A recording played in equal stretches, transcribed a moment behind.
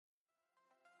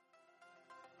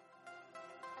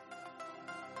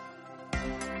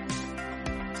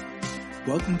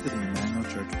Welcome to the Emmanuel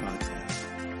Church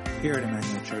podcast. Here at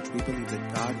Emmanuel Church, we believe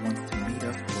that God wants to meet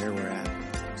us where we're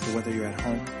at. So whether you're at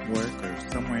home, work, or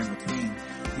somewhere in between,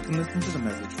 you can listen to the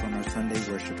message from our Sunday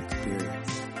worship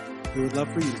experience. We would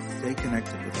love for you to stay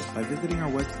connected with us by visiting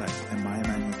our website at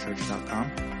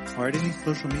myemmanuelchurch.com or at any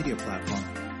social media platform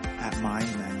at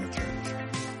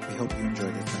myemmanuelchurch. We hope you enjoy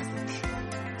this message.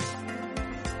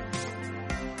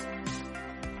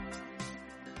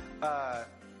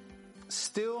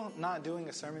 Still not doing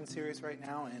a sermon series right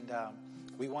now, and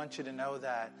we want you to know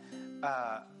that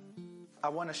I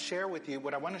want to share with you,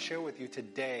 what I want to share with you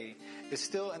today is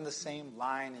still in the same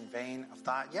line and vein of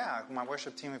thought. Yeah, my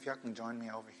worship team, if y'all can join me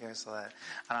over here so that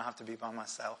I don't have to be by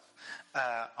myself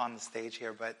on the stage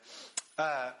here. But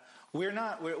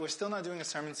we're still not doing a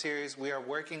sermon series. We are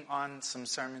working on some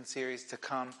sermon series to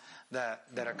come that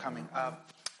are coming up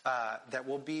that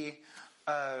will be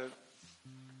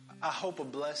I hope a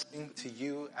blessing to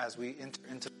you as we enter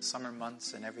into the summer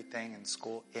months and everything and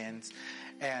school ends.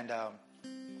 And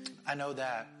I know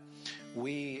that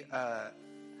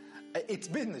it's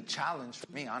been the challenge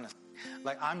for me, honestly.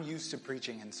 Like, I'm used to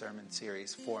preaching in sermon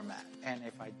series format. And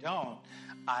if I don't,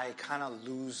 I kind of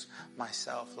lose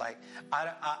myself. Like,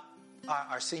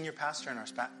 our senior pastor in our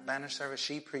Spanish service,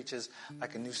 she preaches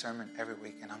like a new sermon every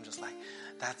week. And I'm just like,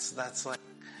 that's like,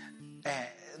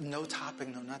 no topic,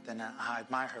 no nothing. I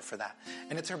admire her for that.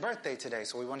 And it's her birthday today,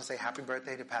 so we want to say happy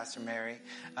birthday to Pastor Mary.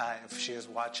 If she is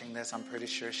watching this, I'm pretty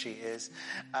sure she is.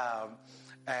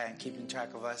 And keeping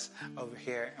track of us over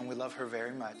here. And we love her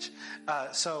very much.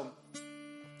 So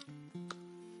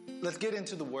let's get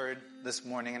into the word this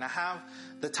morning. And I have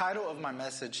the title of my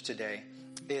message today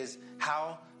is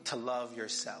How to Love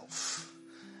Yourself.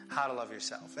 How to love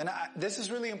yourself. And this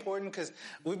is really important because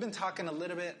we've been talking a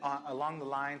little bit along the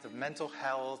lines of mental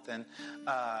health and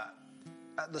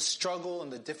the struggle and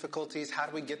the difficulties. How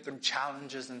do we get through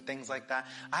challenges and things like that?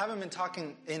 I haven't been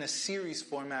talking in a series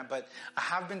format, but I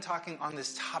have been talking on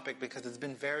this topic because it's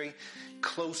been very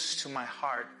close to my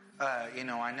heart. I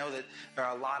know that there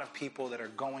are a lot of people that are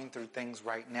going through things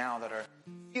right now that are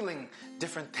feeling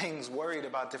different things, worried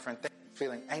about different things,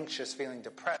 feeling anxious, feeling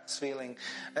depressed, feeling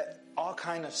all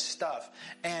kind of stuff.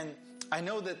 And I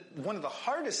know that one of the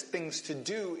hardest things to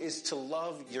do is to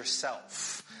love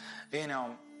yourself, and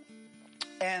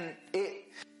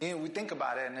we think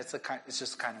about it and it's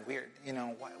just kind of weird.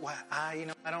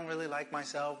 I don't really like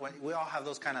myself. We all have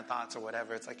those kind of thoughts or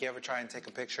whatever. It's like you ever try and take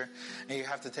a picture and you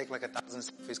have to take like 1,000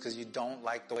 selfies because you don't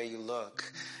like the way you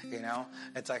look,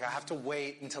 It's like I have to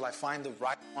wait until I find the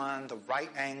right one, the right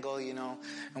angle, And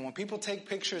when people take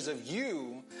pictures of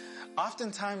you,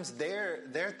 oftentimes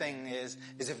their thing is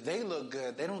if they look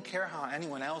good, they don't care how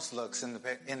anyone else looks in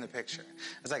the picture.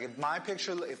 It's like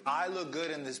if I look good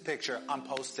in this picture, I'm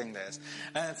posting this.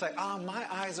 And it's like, my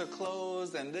eyes are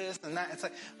closed and this and that. It's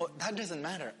like, well, that doesn't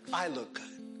matter. I look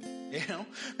good,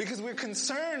 because we're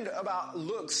concerned about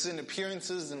looks and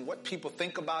appearances and what people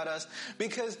think about us,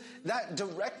 because that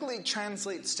directly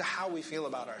translates to how we feel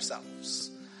about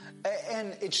ourselves.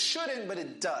 And it shouldn't, but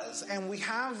it does. And we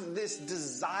have this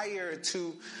desire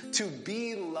to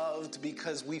be loved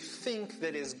because we think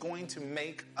that is going to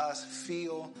make us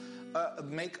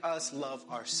love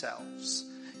ourselves.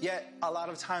 Yet, a lot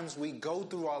of times we go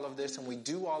through all of this and we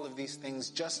do all of these things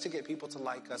just to get people to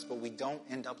like us, but we don't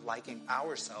end up liking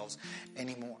ourselves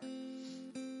anymore.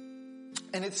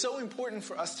 And it's so important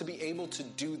for us to be able to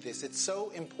do this. It's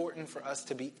so important for us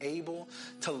to be able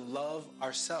to love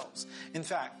ourselves. In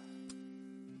fact,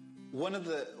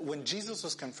 when Jesus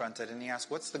was confronted and he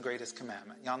asked, what's the greatest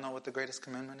commandment? Y'all know what the greatest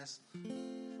commandment is?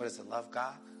 What is it? Love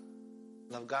God?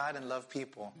 Love God and love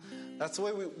people. That's the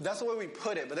way we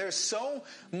put it. But there's so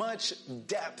much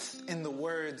depth in the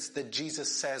words that Jesus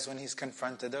says when he's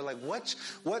confronted. They're like, what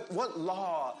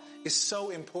law is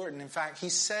so important? In fact, he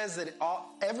says that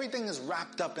everything is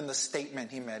wrapped up in the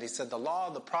statement he made. He said the law,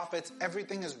 the prophets,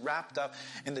 everything is wrapped up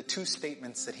in the two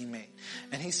statements that he made.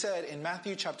 And he said in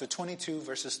Matthew chapter 22,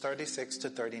 verses 36 to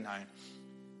 39,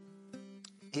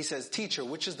 he says, "Teacher,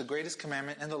 which is the greatest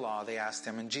commandment in the law?" They asked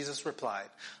him, and Jesus replied,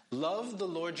 "Love the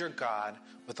Lord your God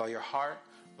with all your heart,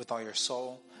 with all your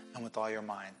soul, and with all your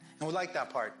mind." And we like that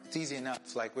part. It's easy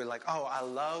enough. Like, we're like, oh, I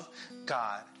love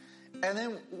God. And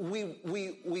then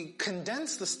we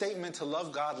condense the statement to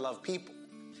love God, love people.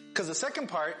 Because the second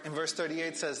part in verse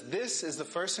 38 says, "This is the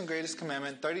first and greatest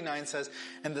commandment." 39 says,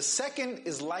 "And the second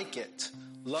is like it,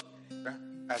 love your neighbor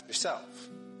as yourself."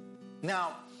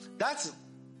 Now,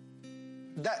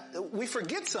 we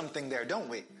forget something there, don't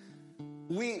we?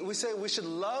 We say we should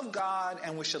love God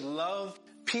and we should love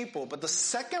people. But the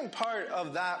second part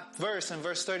of that verse in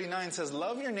verse 39 says,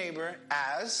 love your neighbor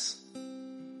as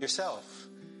yourself.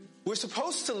 We're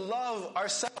supposed to love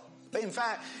ourselves. In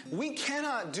fact, we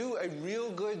cannot do a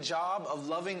real good job of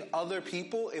loving other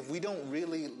people if we don't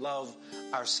really love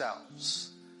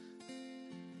ourselves.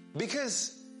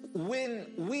 Because when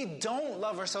we don't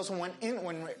love ourselves, when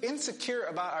we're insecure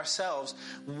about ourselves,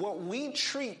 what we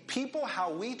treat people,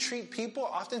 how we treat people,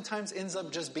 oftentimes ends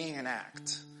up just being an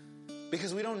act.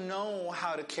 Because we don't know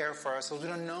how to care for ourselves. We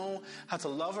don't know how to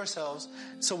love ourselves.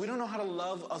 So we don't know how to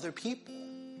love other people.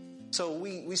 So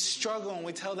we struggle and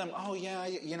we tell them, oh yeah,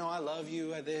 I love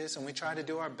you at this. And we try to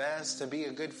do our best to be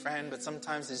a good friend, but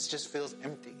sometimes it just feels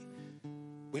empty.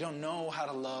 We don't know how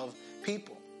to love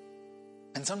people.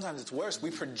 And sometimes it's worse.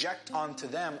 We project onto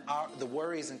them the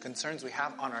worries and concerns we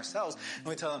have on ourselves. And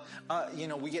we tell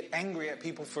them, we get angry at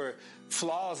people for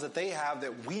flaws that they have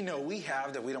that we know we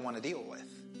have that we don't want to deal with.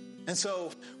 And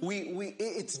so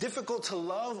it's difficult to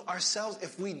love ourselves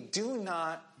if we do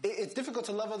not. It's difficult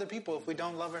to love other people if we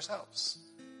don't love ourselves.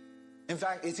 In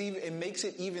fact, it makes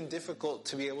it even difficult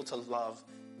to be able to love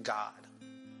God.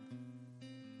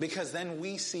 Because then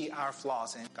we see our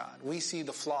flaws in God. We see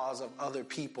the flaws of other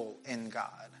people in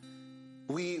God.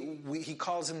 He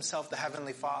calls himself the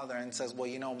Heavenly Father and says,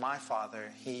 well, my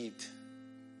Father, he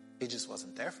just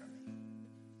wasn't there for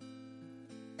me.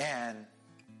 And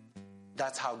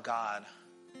that's how God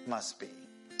must be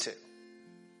too.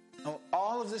 Now,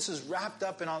 all of this is wrapped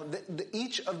up in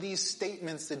each of these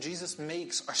statements that Jesus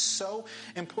makes are so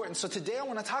important. So today I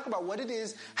want to talk about what it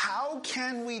is. How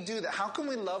can we do that? How can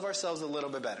we love ourselves a little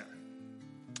bit better?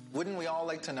 Wouldn't we all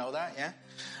like to know that? Yeah.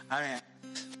 I mean,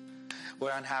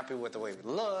 we're unhappy with the way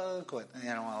we look. We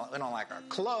don't like our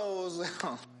clothes.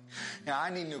 I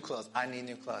need new clothes.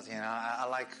 I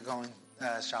like going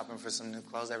shopping for some new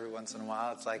clothes every once in a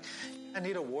while. It's like I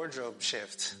need a wardrobe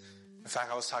shift. In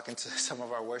fact, I was talking to some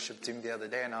of our worship team the other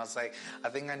day, and I was like, I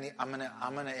think I'm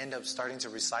gonna end up starting to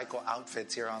recycle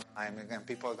outfits here online, and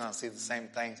people are gonna see the same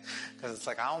things because it's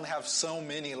like I only have so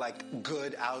many like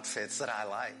good outfits that I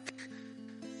like.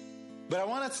 But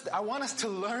I want us to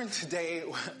learn today.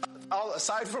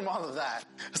 Aside from all of that,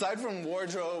 aside from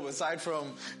wardrobe, aside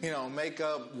from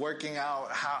makeup, working out,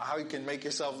 how you can make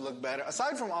yourself look better.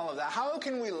 Aside from all of that, how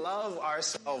can we love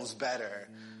ourselves better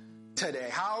today?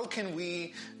 How can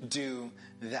we do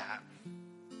that?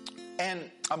 And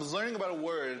I was learning about a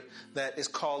word that is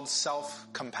called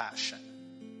self-compassion.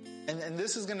 And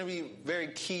this is going to be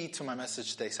very key to my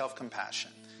message today,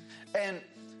 self-compassion. And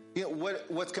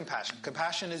what's compassion?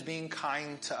 Compassion is being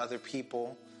kind to other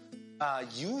people.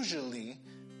 Usually,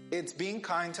 it's being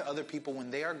kind to other people when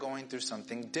they are going through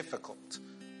something difficult,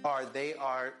 or they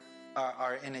are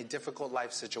in a difficult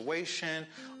life situation,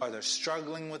 or they're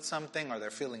struggling with something, or they're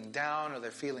feeling down, or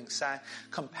they're feeling sad.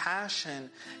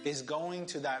 Compassion is going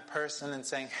to that person and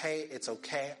saying, hey, it's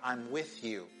okay, I'm with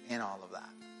you in all of that.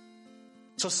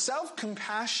 So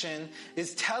self-compassion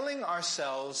is telling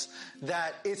ourselves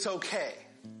that it's okay.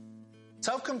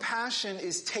 Self-compassion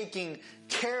is taking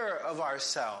care of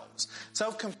ourselves.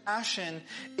 Self-compassion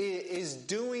is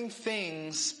doing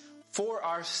things for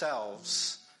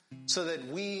ourselves so that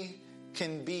we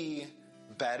can be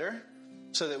better,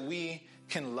 so that we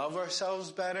can love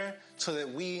ourselves better, so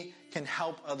that we can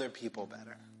help other people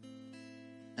better.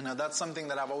 And now that's something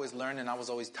that I've always learned and I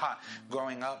was always taught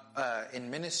growing up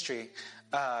in ministry.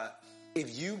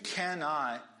 If you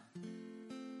cannot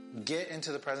get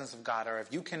into the presence of God, or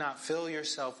if you cannot fill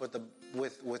yourself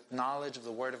with knowledge of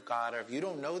the Word of God, or if you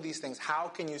don't know these things, how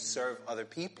can you serve other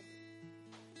people?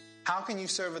 How can you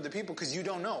serve other people? Because you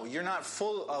don't know. You're not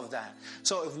full of that.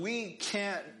 So if we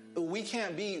can't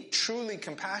be truly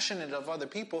compassionate of other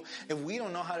people if we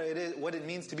don't know what it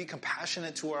means to be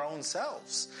compassionate to our own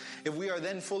selves. If we are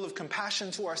then full of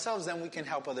compassion to ourselves, then we can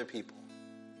help other people.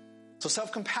 So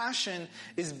self-compassion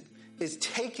is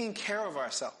taking care of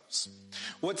ourselves.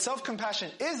 What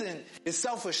self-compassion isn't is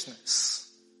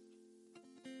selfishness.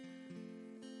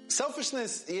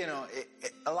 Selfishness,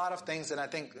 a lot of things, and I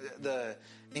think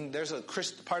there's a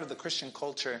part of the Christian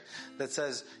culture that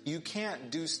says you can't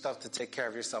do stuff to take care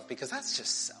of yourself because that's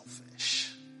just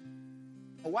selfish.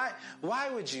 Why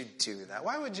would you do that?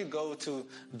 Why would you go to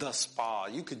the spa?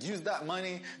 You could use that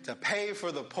money to pay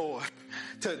for the poor,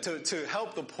 to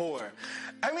help the poor.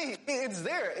 I mean, it's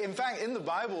there. In fact, in the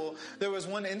Bible, there was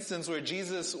one instance where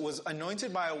Jesus was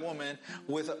anointed by a woman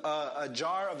with a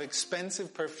jar of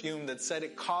expensive perfume that said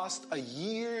it cost a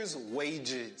year's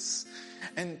wages.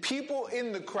 And people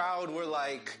in the crowd were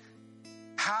like,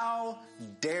 how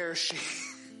dare she?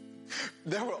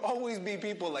 There will always be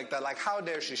people like that. Like, how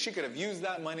dare she? She could have used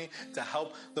that money to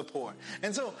help the poor.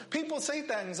 And so people say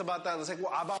things about that. It's like,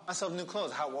 well, I bought myself new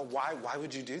clothes. Why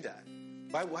would you do that?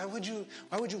 Why would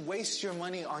you waste your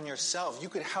money on yourself? You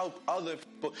could help other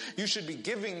people. You should be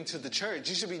giving to the church.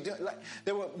 You should be doing,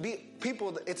 there will be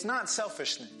people, it's not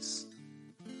selfishness.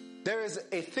 There is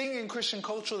a thing in Christian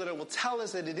culture that it will tell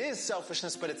us that it is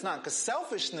selfishness, but it's not. Because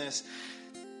selfishness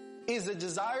is a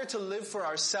desire to live for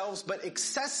ourselves, but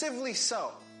excessively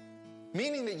so.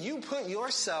 Meaning that you put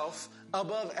yourself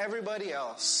above everybody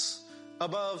else,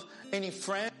 above any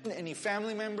friend, any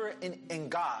family member, and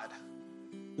God.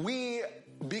 We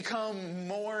become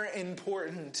more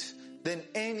important than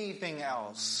anything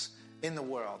else in the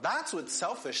world. That's what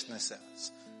selfishness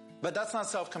is. But that's not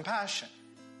self-compassion.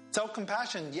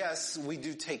 Self-compassion, yes, we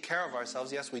do take care of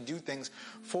ourselves. Yes, we do things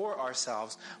for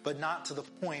ourselves, but not to the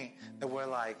point that we're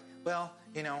like, well,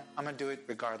 I'm going to do it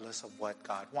regardless of what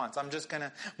God wants.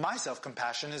 My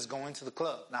self-compassion is going to the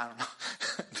club. I don't know.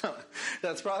 No,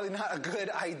 that's probably not a good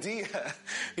idea.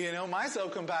 My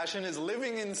self-compassion is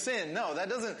living in sin. No, that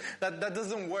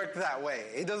doesn't work that way.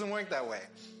 It doesn't work that way.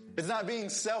 It's not being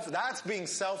that's being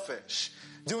selfish.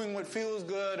 Doing what feels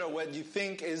good or what you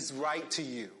think is right to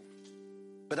you.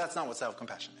 But that's not what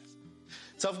self-compassion is.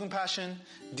 Self-compassion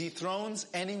dethrones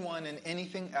anyone and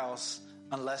anything else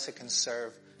unless it can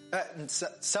serve.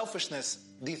 Selfishness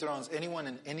dethrones anyone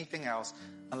and anything else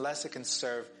unless it can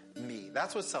serve me.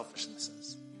 That's what selfishness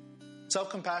is.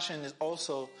 Self-compassion is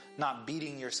also not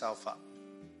beating yourself up.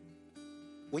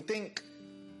 We think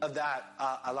of that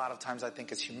a lot of times, I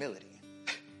think, as humility.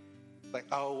 Like,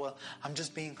 oh, well, I'm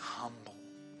just being humble.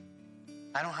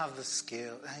 I don't have the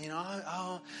skill.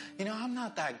 I'm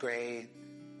not that great.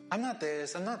 I'm not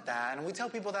this, I'm not that. And we tell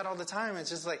people that all the time. It's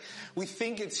just like, we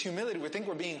think it's humility. We think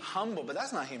we're being humble, but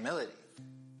that's not humility.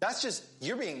 That's just,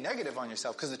 you're being negative on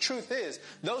yourself. Because the truth is,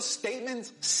 those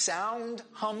statements sound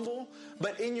humble,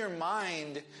 but in your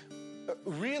mind,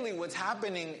 really what's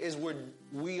happening is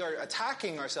we are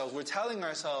attacking ourselves. We're telling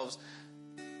ourselves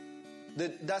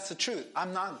that that's the truth.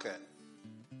 I'm not good.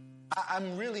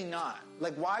 I'm really not.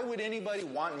 Like, why would anybody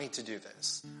want me to do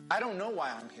this? I don't know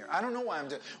why I'm here. I don't know why I'm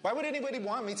doing. Why would anybody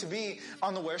want me to be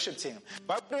on the worship team?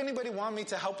 Why would anybody want me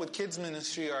to help with kids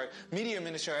ministry or media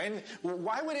ministry?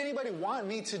 Why would anybody want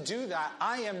me to do that?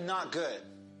 I am not good.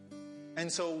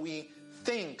 And so we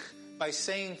think by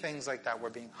saying things like that, we're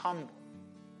being humble.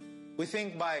 We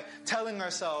think by telling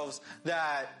ourselves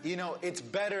that, it's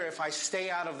better if I stay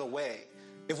out of the way.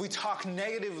 If we talk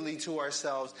negatively to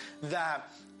ourselves, that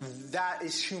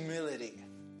is humility.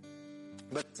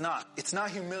 But it's not. It's not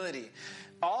humility.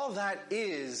 All that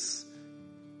is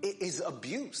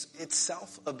abuse. It's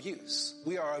self-abuse.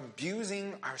 We are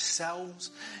abusing ourselves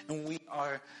and we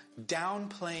are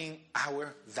downplaying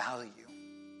our value.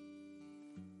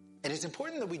 And it's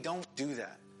important that we don't do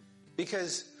that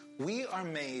because we are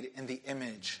made in the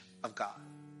image of God.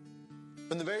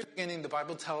 From the very beginning, the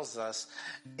Bible tells us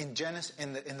in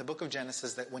the book of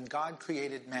Genesis that when God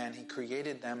created man, he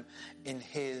created them in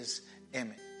his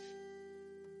image.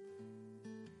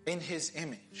 In his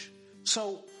image.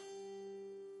 So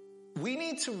we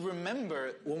need to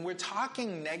remember when we're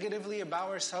talking negatively about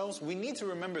ourselves, we need to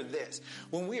remember this.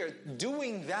 When we are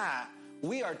doing that,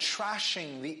 we are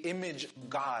trashing the image of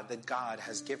God that God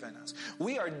has given us.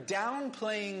 We are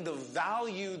downplaying the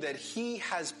value that he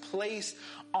has placed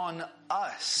on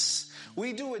us.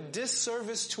 We do a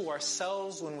disservice to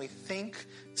ourselves when we think,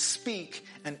 speak,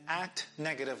 and act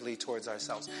negatively towards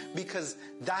ourselves because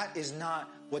that is not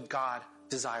what God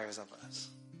desires of us.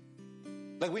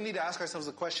 Like, we need to ask ourselves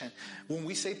a question. When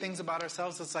we say things about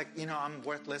ourselves, it's like, I'm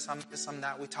worthless, I'm this, I'm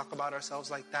that. We talk about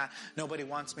ourselves like that. Nobody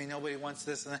wants me, nobody wants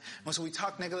this and that. And so we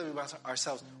talk negatively about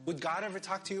ourselves. Would God ever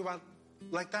talk to you about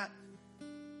like that?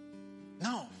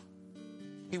 No.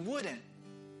 He wouldn't.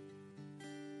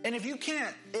 And if you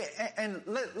can't, and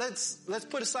let's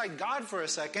put aside God for a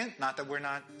second. Not that we're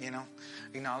not,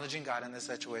 acknowledging God in this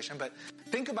situation, but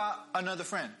think about another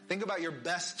friend. Think about your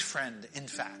best friend, in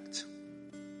fact.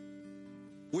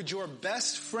 Would your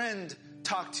best friend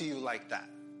talk to you like that?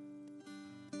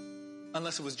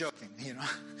 Unless it was joking,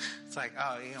 It's like,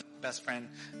 best friend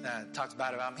talks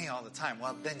bad about me all the time.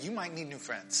 Well, then you might need new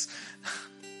friends.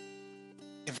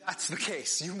 If that's the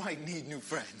case, you might need new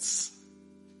friends.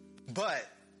 But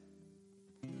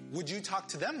would you talk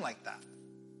to them like that?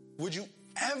 Would you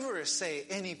ever say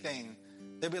anything?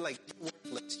 They'd be like,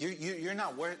 worthless. You're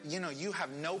not worth, you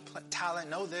have no talent,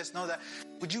 no this, no that.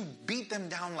 Would you beat them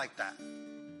down like that?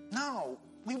 No,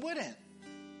 we wouldn't.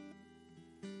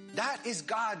 That is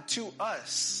God to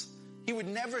us. He would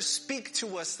never speak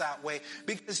to us that way,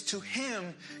 because to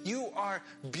him, you are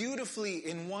beautifully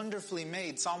and wonderfully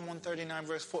made. Psalm 139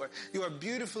 verse 4. You are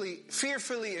beautifully,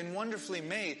 fearfully and wonderfully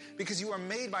made, because you are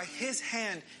made by his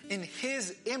hand in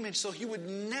his image. So he would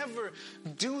never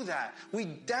do that. We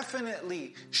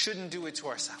definitely shouldn't do it to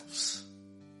ourselves,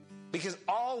 because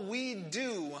all we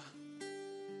do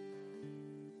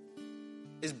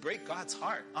is break God's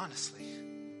heart, honestly.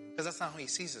 Because that's not how he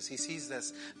sees us. He sees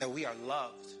us that we are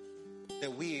loved,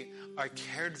 that we are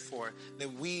cared for,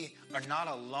 that we are not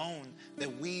alone,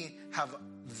 that we have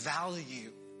value,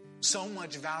 so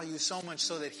much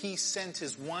so that he sent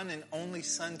his one and only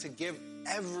son to give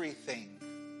everything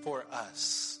for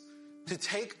us, to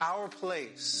take our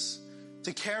place,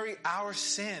 to carry our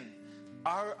sin,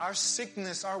 our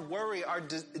sickness, our worry, our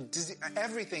disease,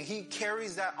 everything. He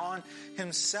carries that on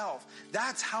himself.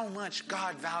 That's how much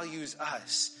God values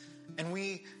us. And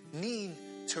we need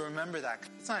to remember that.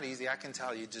 It's not easy. I can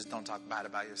tell you just don't talk bad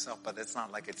about yourself, but it's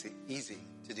not like it's easy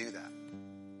to do that.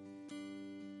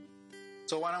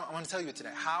 So I want to tell you today,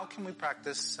 how can we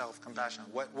practice self-compassion?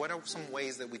 What are some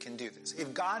ways that we can do this?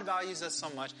 If God values us so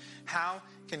much, how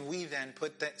can we then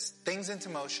put things into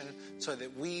motion so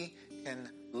that we can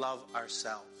love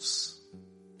ourselves?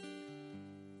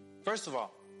 First of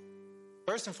all,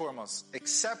 first and foremost,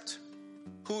 accept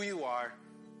who you are,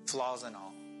 flaws and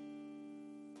all.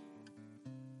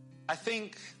 I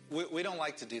think we don't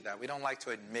like to do that. We don't like to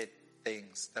admit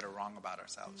things that are wrong about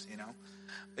ourselves, you know?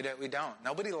 We don't.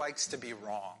 Nobody likes to be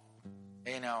wrong,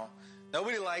 you know?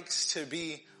 Nobody likes to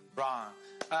be wrong.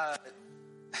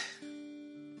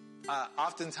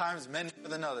 Oftentimes men more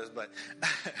than others, but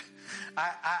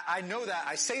I know that.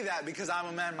 I say that because I'm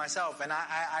a man myself, and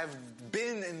I've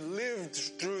been and lived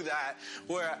through that,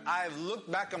 where I've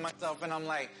looked back at myself and I'm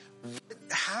like,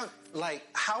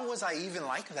 how was I even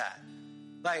like that?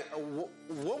 Like,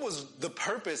 what was the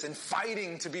purpose in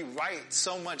fighting to be right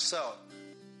so much so?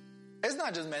 It's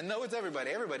not just men. No, it's everybody.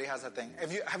 Everybody has that thing.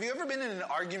 Have you ever been in an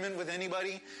argument with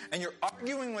anybody and you're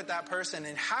arguing with that person,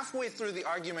 and halfway through the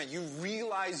argument you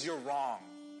realize you're wrong,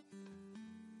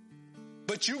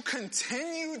 but you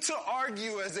continue to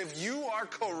argue as if you are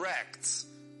correct?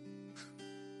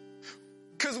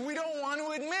 Because we don't want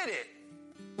to admit it.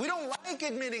 We don't like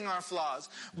admitting our flaws,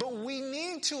 but we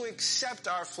need to accept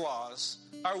our flaws,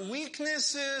 our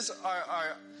weaknesses,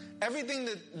 our everything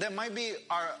that might be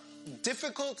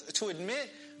difficult to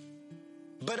admit,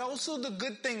 but also the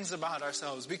good things about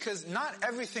ourselves, because not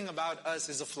everything about us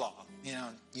is a flaw. You know,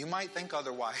 you might think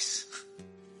otherwise.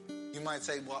 You might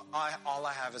say, well, all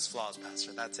I have is flaws,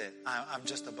 Pastor. That's it. I'm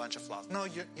just a bunch of flaws. No,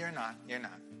 you're not. You're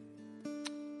not.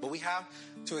 But we have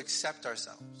to accept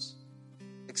ourselves.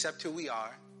 Accept who we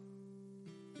are,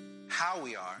 how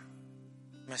we are,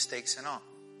 mistakes and all.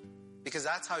 Because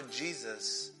that's how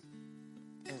Jesus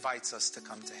invites us to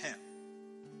come to him.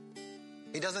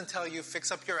 He doesn't tell you,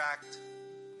 fix up your act,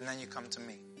 and then you come to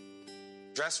me.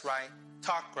 Dress right,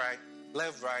 talk right,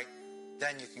 live right,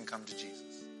 then you can come to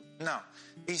Jesus. No.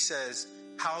 He says,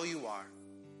 how you are,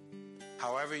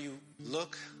 however you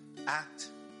look, act,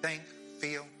 think,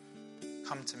 feel,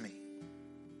 come to me.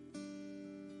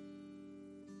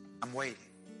 I'm waiting.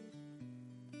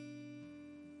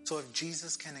 So if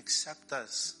Jesus can accept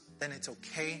us, then it's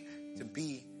okay to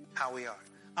be how we are.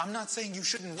 I'm not saying you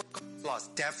shouldn't work on your flaws.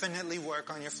 Definitely work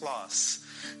on your flaws.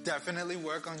 Definitely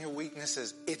work on your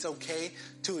weaknesses. It's okay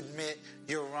to admit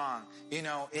you're wrong. You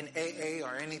know, in AA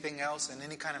or anything else, in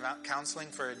any kind of counseling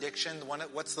for addiction,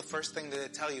 what's the first thing that they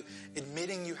tell you?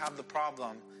 Admitting you have the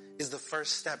problem is the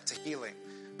first step to healing.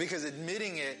 Because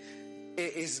admitting it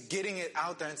is getting it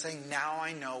out there and saying, now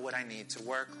I know what I need to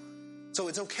work on. So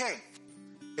it's okay.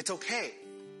 It's okay.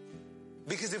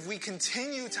 Because if we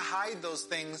continue to hide those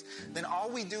things, then all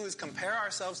we do is compare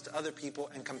ourselves to other people,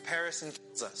 and comparison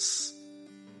kills us.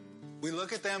 We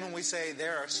look at them and we say, they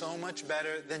are so much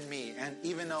better than me. And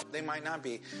even though they might not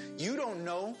be, you don't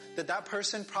know that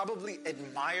person probably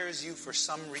admires you for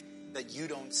some reason that you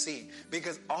don't see.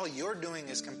 Because all you're doing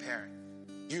is comparing.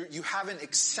 You haven't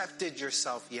accepted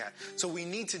yourself yet. So we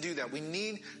need to do that. We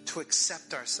need to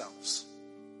accept ourselves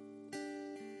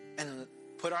and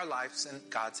put our lives in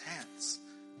God's hands.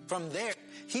 From there,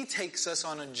 he takes us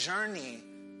on a journey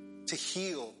to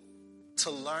heal,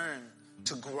 to learn,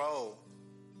 to grow,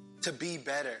 to be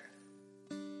better.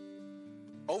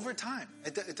 Over time.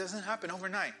 It doesn't happen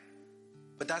overnight.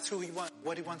 But that's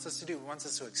what he wants us to do. He wants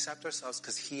us to accept ourselves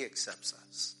because he accepts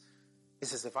us. He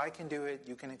says, if I can do it,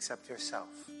 you can accept yourself.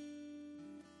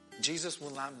 Jesus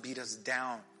will not beat us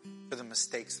down for the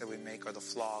mistakes that we make or the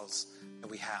flaws that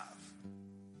we have.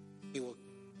 He will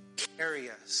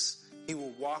carry us He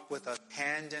will walk with us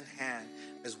hand in hand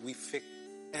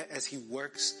as he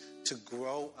works to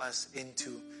grow us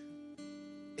into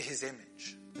his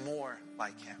image, more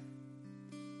like him.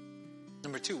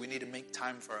 Number 2, we need to make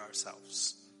time for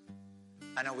ourselves.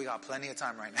 I know we got plenty of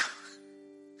time right now.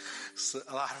 So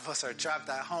a lot of us are trapped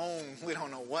at home. We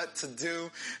don't know what to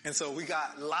do. And so we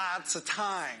got lots of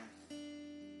time.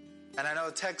 And I know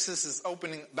Texas is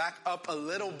opening back up a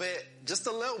little bit, just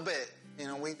a little bit. You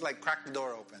know, we like cracked the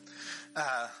door open.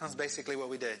 That's basically what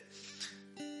we did.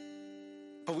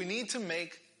 But we need to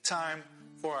make time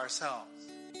for ourselves.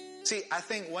 See, I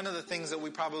think one of the things that we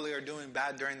probably are doing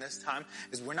bad during this time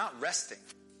is we're not resting.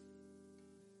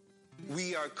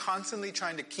 We are constantly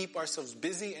trying to keep ourselves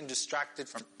busy and distracted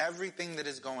from everything that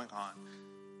is going on.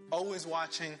 Always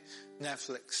watching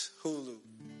Netflix, Hulu,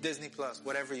 Disney Plus,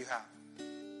 whatever you have.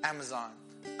 Amazon.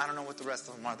 I don't know what the rest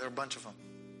of them are. There are a bunch of them.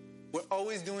 We're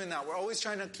always doing that. We're always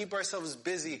trying to keep ourselves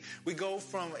busy. We go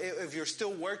from, if you're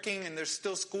still working and there's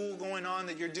still school going on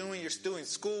that you're doing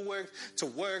schoolwork,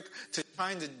 to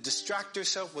trying to distract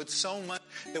yourself with so much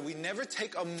that we never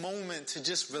take a moment to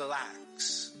just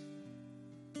relax.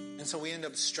 And so we end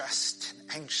up stressed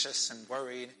and anxious and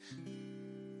worried.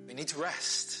 We need to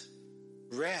rest.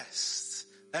 Rest.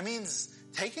 That means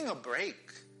taking a break.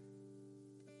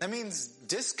 That means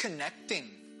disconnecting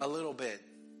a little bit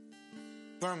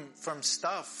from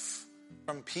stuff,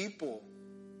 from people.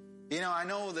 You know, I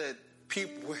know that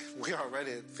people, we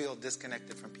already feel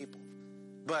disconnected from people.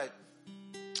 But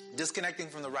disconnecting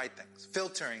from the right things,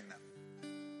 filtering them.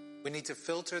 We need to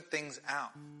filter things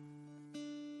out.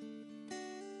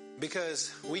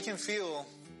 Because we can feel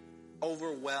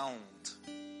overwhelmed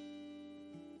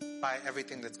by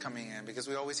everything that's coming in. Because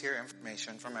we always hear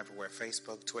information from everywhere.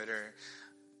 Facebook, Twitter,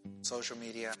 social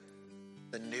media,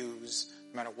 the news,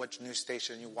 no matter which news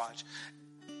station you watch.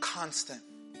 Constant.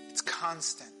 It's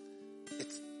constant. It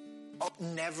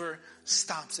never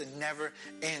stops. It never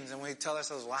ends. And we tell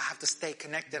ourselves, well, I have to stay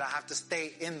connected. I have to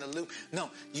stay in the loop.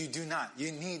 No, you do not.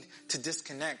 You need to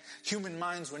disconnect. Human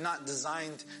minds were not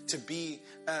designed to be,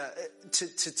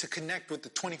 to connect with the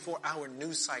 24-hour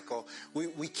news cycle.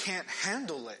 We can't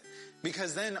handle it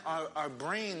because then our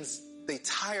brains, they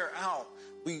tire out.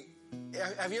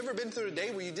 Have you ever been through a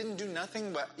day where you didn't do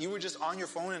nothing, but you were just on your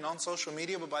phone and on social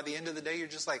media, but by the end of the day, you're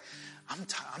just like,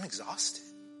 I'm exhausted.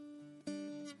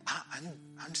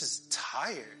 I'm just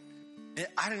tired.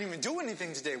 I didn't even do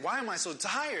anything today. Why am I so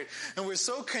tired? And we're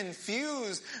so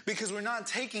confused because we're not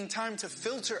taking time to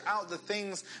filter out the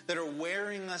things that are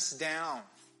wearing us down.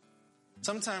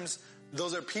 Sometimes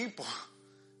those are people.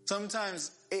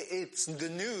 Sometimes it's the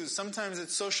news. Sometimes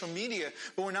it's social media.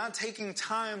 But we're not taking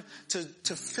time to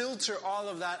filter all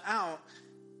of that out.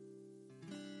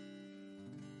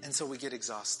 And so we get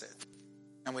exhausted.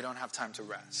 And we don't have time to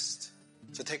rest.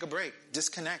 So take a break.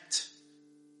 Disconnect.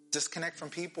 Disconnect from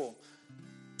people.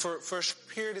 For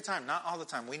a period of time. Not all the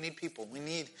time. We need people. We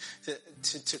need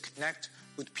to connect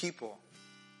with people.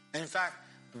 And in fact,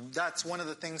 that's one of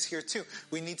the things here too.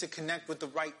 We need to connect with the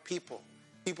right people.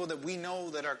 People that we know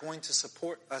that are going to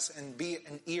support us and be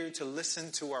an ear to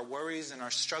listen to our worries and our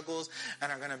struggles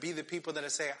and are going to be the people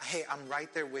that say, hey, I'm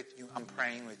right there with you. I'm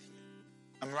praying with you.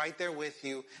 I'm right there with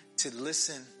you to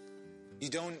listen. You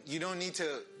don't need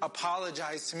to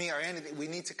apologize to me or anything. We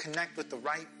need to connect with the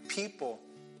right people.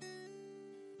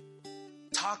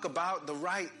 Talk about the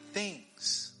right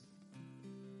things.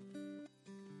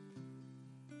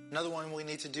 Another one we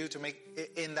need to do to make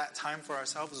in that time for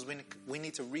ourselves is we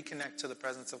need to reconnect to the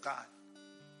presence of God.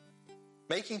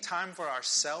 Making time for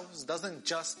ourselves doesn't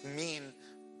just mean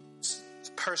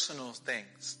personal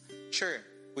things. Sure,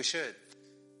 we should.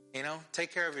 You know,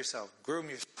 take care of yourself. Groom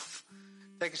yourself.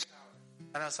 Take a shower.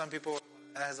 I know some people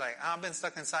are like, I've been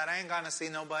stuck inside. I ain't gonna see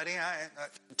nobody.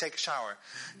 Take a shower.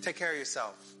 Take care of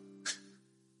yourself.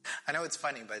 I know it's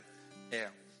funny, but yeah,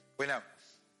 we know.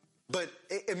 But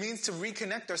it means to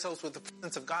reconnect ourselves with the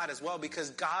presence of God as well, because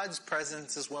God's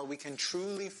presence is where we can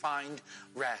truly find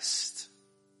rest.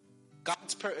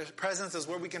 God's presence is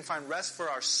where we can find rest for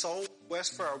our soul,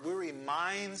 rest for our weary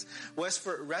minds, rest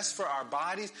for our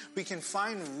bodies. We can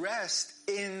find rest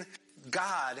in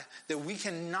God that we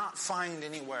cannot find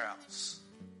anywhere else.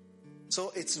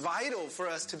 So it's vital for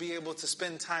us to be able to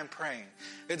spend time praying.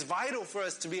 It's vital for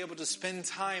us to be able to spend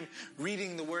time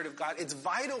reading the Word of God. It's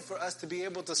vital for us to be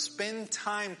able to spend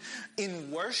time in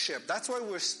worship. That's why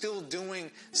we're still doing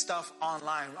stuff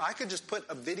online. I could just put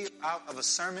a video out of a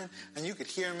sermon and you could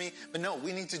hear me. But no,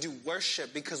 we need to do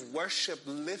worship because worship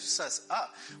lifts us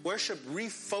up. Worship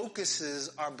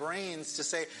refocuses our brains to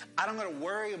say, I don't got to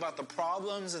worry about the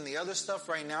problems and the other stuff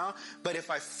right now. But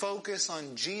if I focus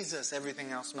on Jesus,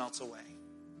 everything else melts away.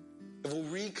 if we'll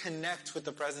reconnect with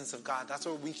the presence of God, that's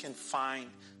where we can find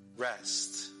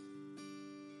rest.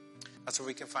 That's where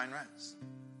we can find rest.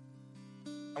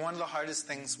 And one of the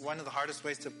hardest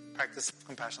ways to practice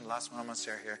self-compassion, the last one I'm going to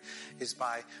share here, is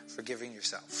by forgiving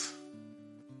yourself.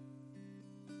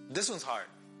 This one's hard.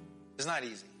 It's not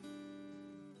easy.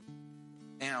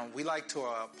 You know, we like to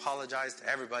apologize to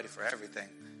everybody for everything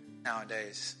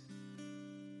nowadays.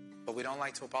 But we don't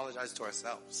like to apologize to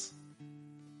ourselves.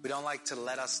 We don't like to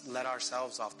let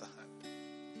ourselves off the hook.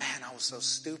 Man, I was so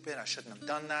stupid. I shouldn't have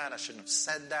done that. I shouldn't have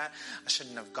said that. I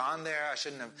shouldn't have gone there.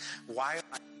 Why have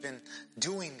I been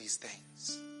doing these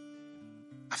things?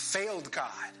 I failed God.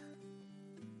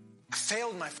 I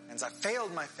failed my friends. I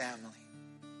failed my family.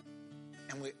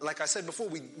 And we, like I said before,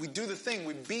 we do the thing.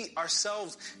 We beat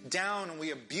ourselves down and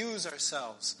we abuse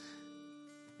ourselves.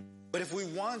 But if we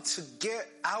want to get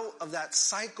out of that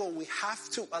cycle, we have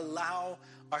to allow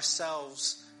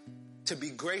ourselves to be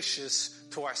gracious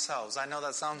to ourselves. I know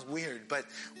that sounds weird, but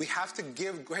we have to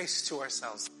give grace to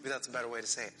ourselves. Maybe that's a better way to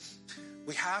say it.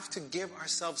 We have to give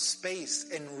ourselves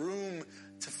space and room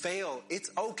to fail. It's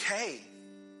okay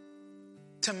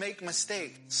to make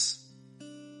mistakes.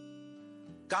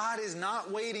 God is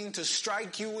not waiting to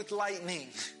strike you with lightning.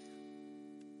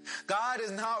 God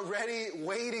is not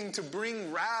waiting to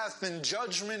bring wrath and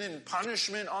judgment and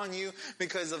punishment on you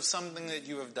because of something that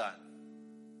you have done.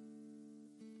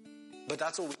 But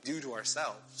that's what we do to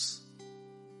ourselves.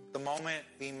 The moment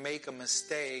we make a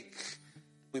mistake,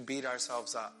 we beat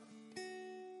ourselves up.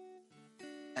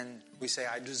 And we say,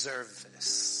 I deserve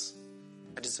this.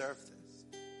 I deserve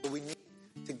this. But we need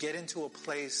to get into a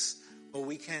place where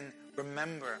we can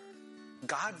remember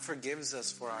God forgives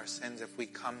us for our sins if we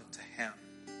come to Him.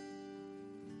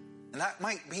 And that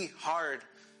might be hard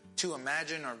to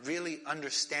imagine or really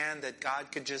understand, that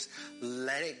God could just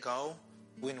let it go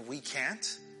when we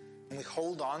can't. And we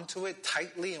hold on to it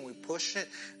tightly and we push and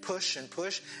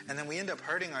push, and then we end up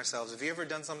hurting ourselves. Have you ever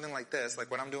done something like this,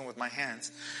 like what I'm doing with my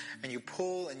hands, and you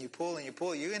pull and you pull and you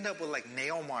pull, you end up with like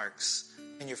nail marks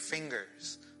in your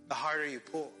fingers the harder you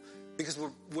pull. Because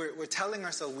we're telling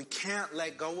ourselves we can't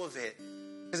let go of it.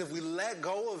 Because if we let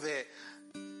go of it,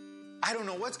 I don't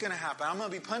know what's going to happen. I'm going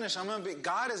to be punished.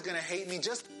 God is going to hate me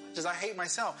just as much as I hate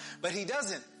myself. But He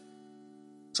doesn't.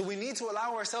 So we need to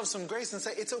allow ourselves some grace and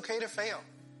say, it's okay to fail.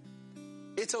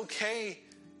 It's okay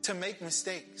to make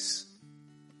mistakes.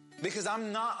 Because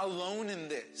I'm not alone in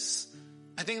this.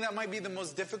 I think that might be the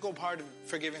most difficult part of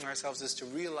forgiving ourselves, is to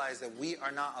realize that we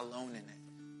are not alone in it.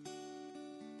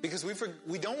 Because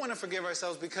we don't want to forgive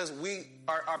ourselves because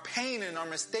our pain and our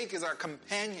mistake is our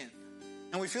companion.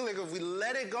 And we feel like if we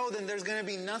let it go, then there's going to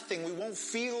be nothing. We won't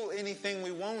feel anything.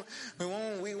 We won't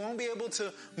be able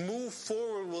to move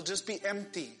forward. We'll just be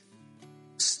empty,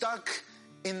 stuck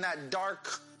in that dark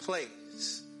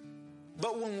place.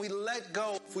 But when we let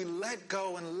go, if we let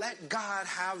go and let God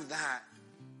have that,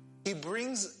 He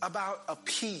brings about a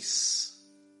peace.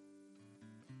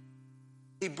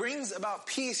 He brings about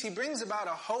peace. He brings about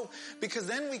a hope, because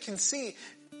then we can see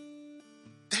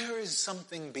there is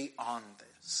something beyond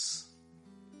this.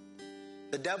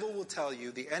 The devil will tell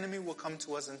you, the enemy will come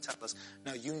to us and tell us,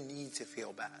 no, you need to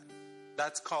feel bad.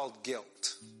 That's called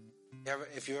guilt.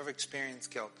 If you ever experienced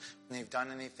guilt, when you've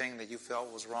done anything that you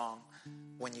felt was wrong,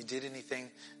 when you did anything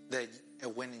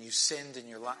when you sinned in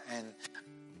your life,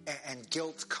 and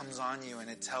guilt comes on you and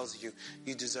it tells you,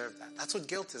 you deserve that. That's what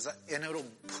guilt is. And it'll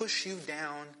push you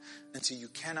down until you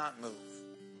cannot move.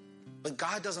 But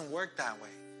God doesn't work that way.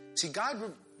 See,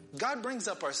 God brings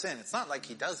up our sin. It's not like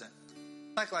He doesn't.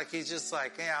 It's not like He's just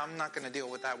like, yeah, I'm not going to deal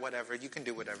with that, whatever. You can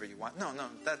do whatever you want. No,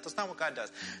 that's not what God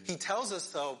does. He tells us,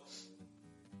 though,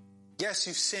 yes,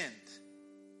 you sinned,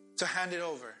 so hand it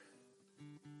over.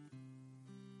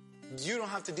 You don't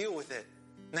have to deal with it,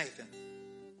 Nathan.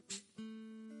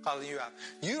 Calling you out.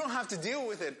 You don't have to deal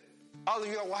with it, all of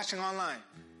you are watching online.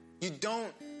 You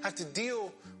don't have to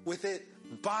deal with it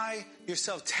by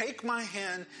yourself. Take my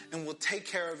hand and we'll take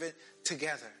care of it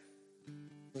together.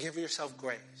 Give yourself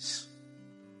grace.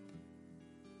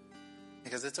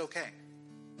 Because it's okay.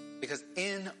 Because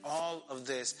in all of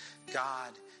this,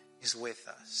 God is with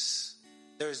us.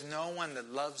 There's no one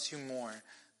that loves you more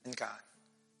than God.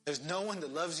 There's no one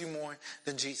that loves you more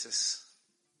than Jesus.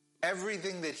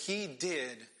 Everything that He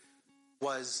did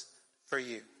was for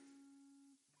you.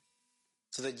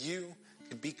 So that you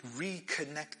could be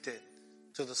reconnected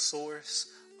to the source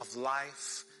of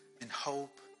life and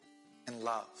hope and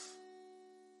love.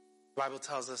 The Bible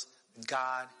tells us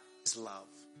God is love.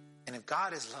 And if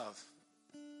God is love,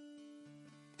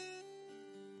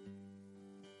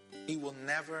 He will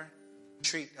never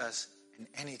treat us in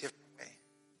any different way.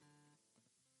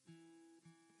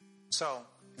 So,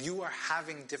 you are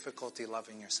having difficulty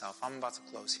loving yourself. I'm about to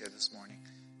close here this morning.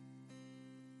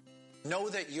 Know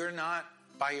that you're not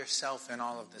by yourself in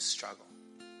all of this struggle.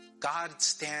 God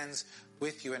stands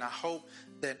with you, and I hope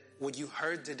that what you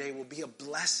heard today will be a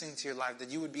blessing to your life, that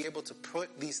you would be able to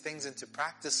put these things into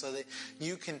practice so that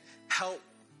you can help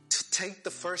to take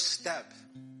the first step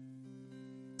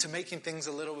to making things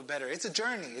a little bit better. It's a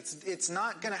journey. It's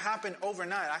not going to happen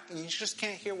overnight. You just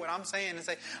can't hear what I'm saying and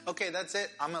say, okay, that's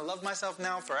it. I'm going to love myself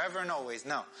now forever and always.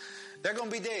 No. There are going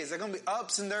to be days. There are going to be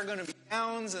ups and there are going to be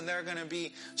downs and there are going to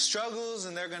be struggles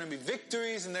and there are going to be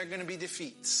victories and there are going to be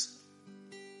defeats.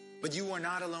 But you are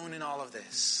not alone in all of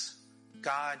this.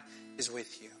 God is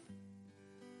with you.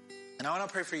 And I want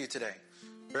to pray for you today.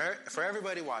 For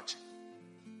everybody watching.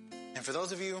 And for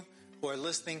those of you who are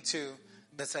listening to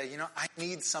that say, I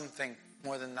need something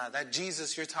more than that. That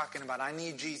Jesus you're talking about, I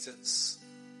need Jesus.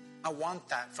 I want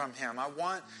that from him. I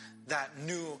want that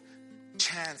new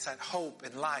chance at hope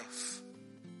in life.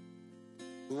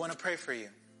 We want to pray for you.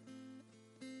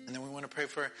 And then I want to pray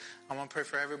for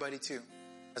everybody too,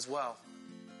 as well.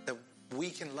 That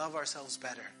we can love ourselves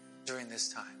better during this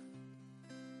time.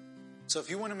 So if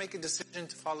you want to make a decision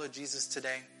to follow Jesus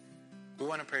today, we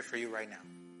want to pray for you right now.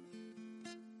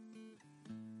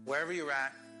 Wherever you're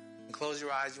at, and close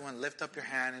your eyes, you want to lift up your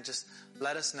hand and just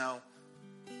let us know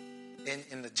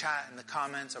in the chat, in the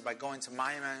comments, or by going to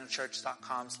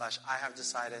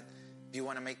myemmanuelchurch.com/IHaveDecided if you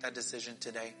want to make that decision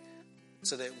today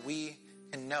so that we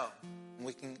can know and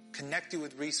we can connect you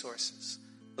with resources.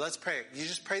 But let's pray. You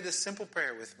just pray this simple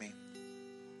prayer with me.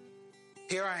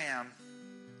 Here I am,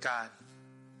 God.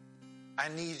 I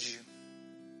need you.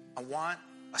 I want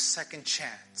a second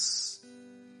chance.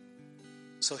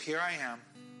 So here I am.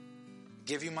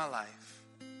 Give you my life.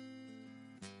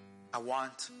 I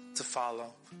want to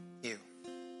follow you.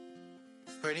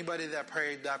 For anybody that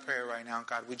prayed that prayer right now,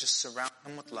 God, we just surround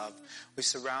them with love. We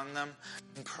surround them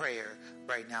in prayer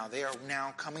right now. They are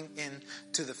now coming in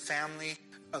to the family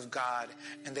of God,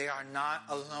 and they are not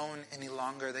alone any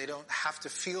longer. They don't have to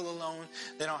feel alone.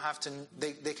 They don't have to,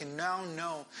 they can now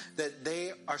know that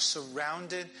they are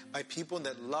surrounded by people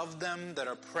that love them, that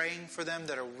are praying for them,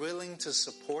 that are willing to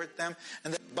support them,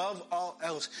 and that above all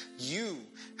else, you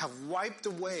have wiped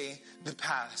away the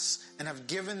past and have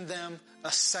given them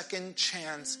a second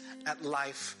chance at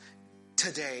life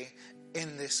today.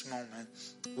 In this moment,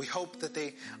 we hope that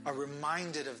they are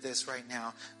reminded of this right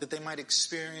now, that they might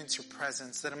experience your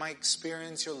presence, that they might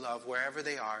experience your love wherever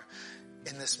they are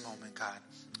in this moment, God.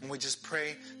 And we just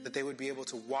pray that they would be able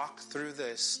to walk through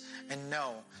this and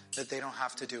know that they don't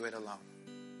have to do it alone.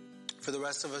 For the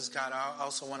rest of us, God, I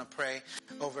also want to pray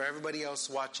over everybody else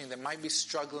watching that might be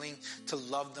struggling to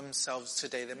love themselves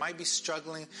today, that might be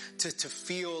struggling to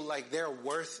feel like they're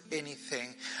worth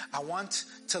anything. I want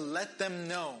to let them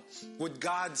know what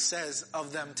God says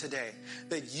of them today,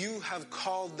 that you have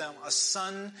called them a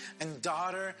son and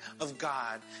daughter of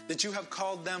God, that you have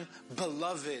called them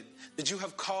beloved, that you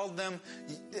have called them...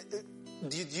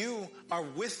 You are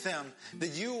with them,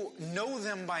 that you know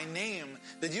them by name,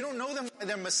 that you don't know them by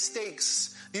their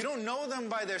mistakes, you don't know them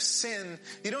by their sin,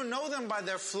 you don't know them by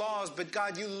their flaws, but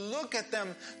God, you look at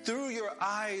them through your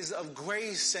eyes of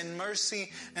grace and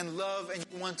mercy and love, and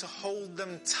you want to hold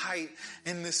them tight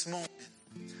in this moment.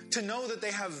 To know that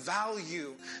they have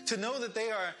value, to know that they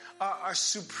are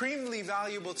supremely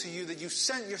valuable to you, that you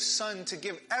sent your son to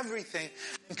give everything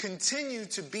and continue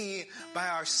to be by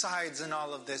our sides in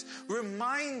all of this.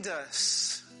 Remind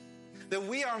us that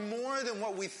we are more than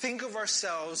what we think of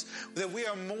ourselves, that we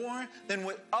are more than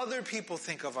what other people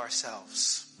think of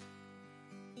ourselves.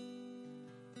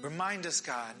 Remind us,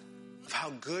 God, of how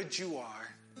good you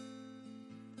are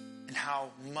and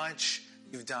how much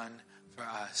you've done for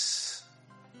us.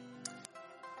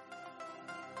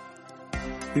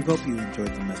 We hope you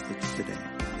enjoyed the message today,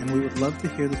 and we would love to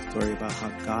hear the story about how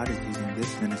God is using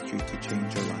this ministry to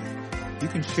change your life. You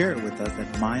can share it with us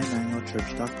at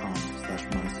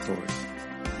myemmanuelchurch.com/mystory.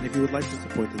 And if you would like to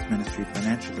support this ministry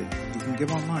financially, you can give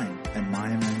online at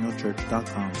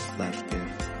myemmanuelchurch.com/give.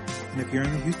 And if you're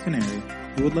in the Houston area,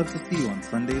 we would love to see you on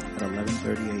Sundays at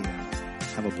 11:30 a.m.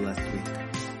 Have a blessed week.